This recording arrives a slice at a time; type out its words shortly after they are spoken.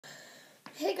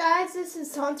Hey guys, this is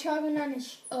Santiago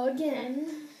Nanish again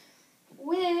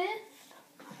with,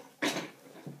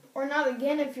 or not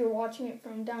again if you're watching it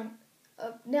from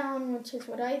up down, which is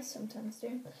what I sometimes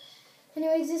do.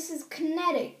 Anyways, this is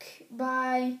Kinetic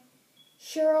by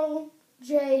Cheryl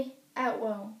J.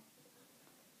 Atwell.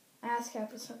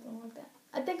 ASCAP or something like that.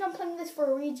 I think I'm playing this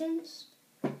for regions.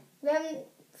 We haven't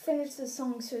finished the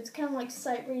song, so it's kind of like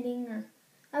sight reading, or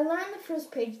I learned the first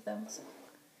page though, so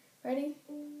ready?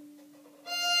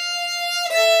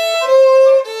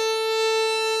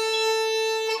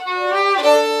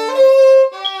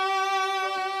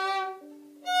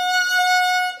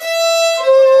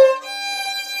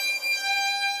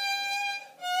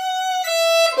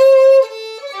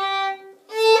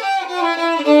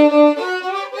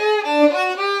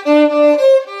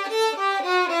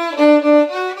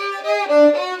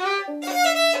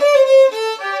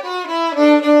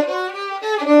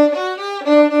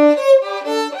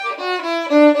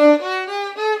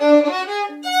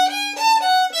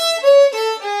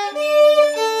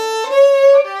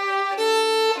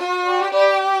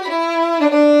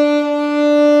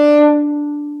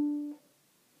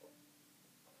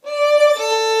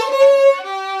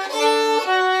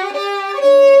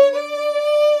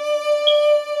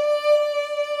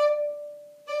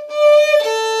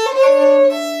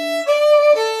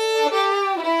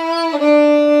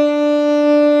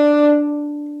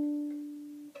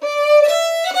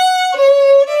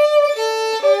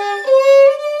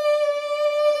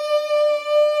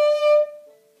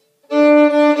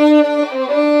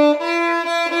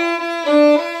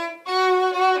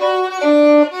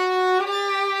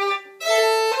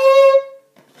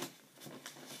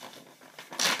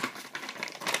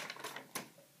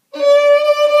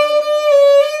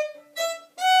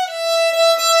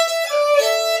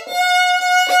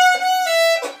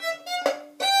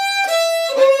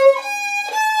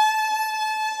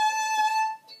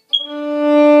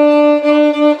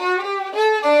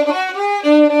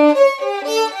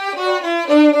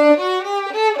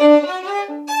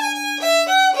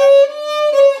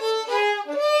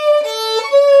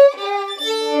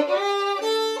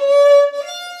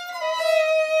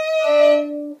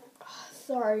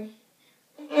 Sorry.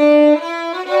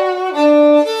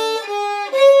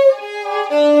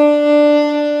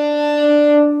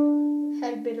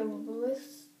 Had a bit of a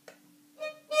lisp.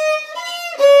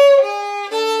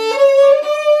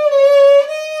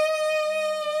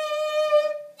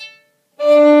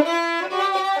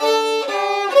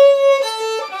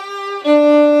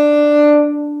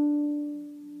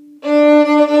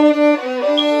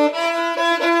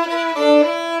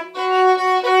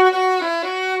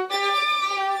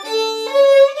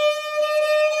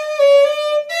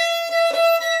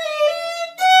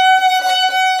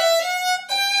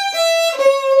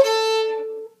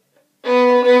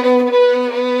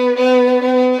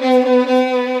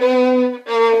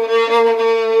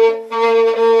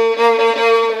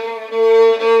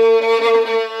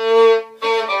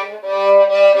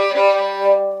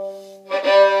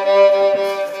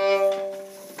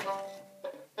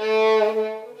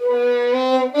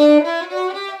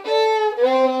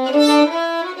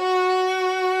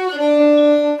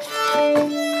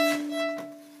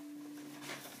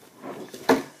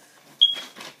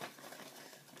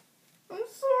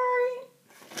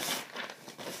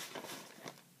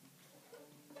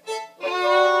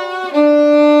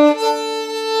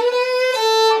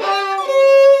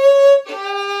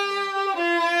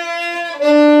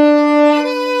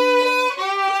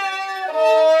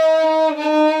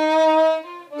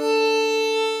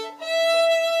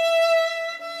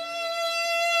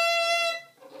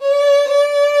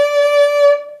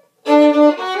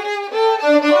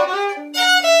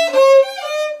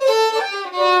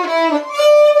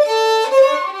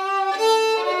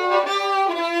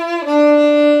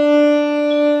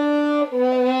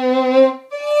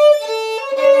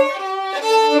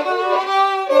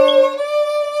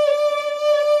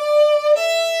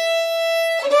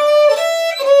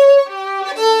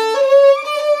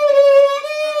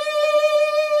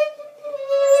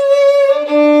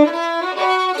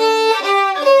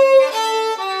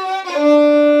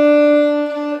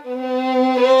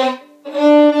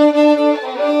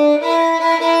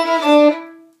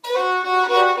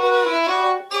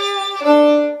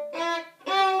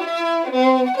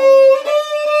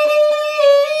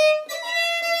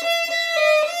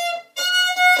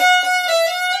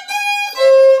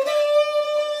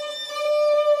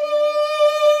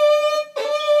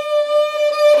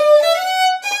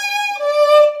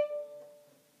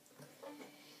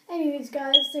 Anyways,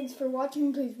 guys, thanks for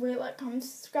watching. Please rate, like, comment,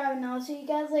 subscribe, and I'll see you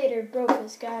guys later.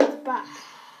 Brofist, guys. Bye.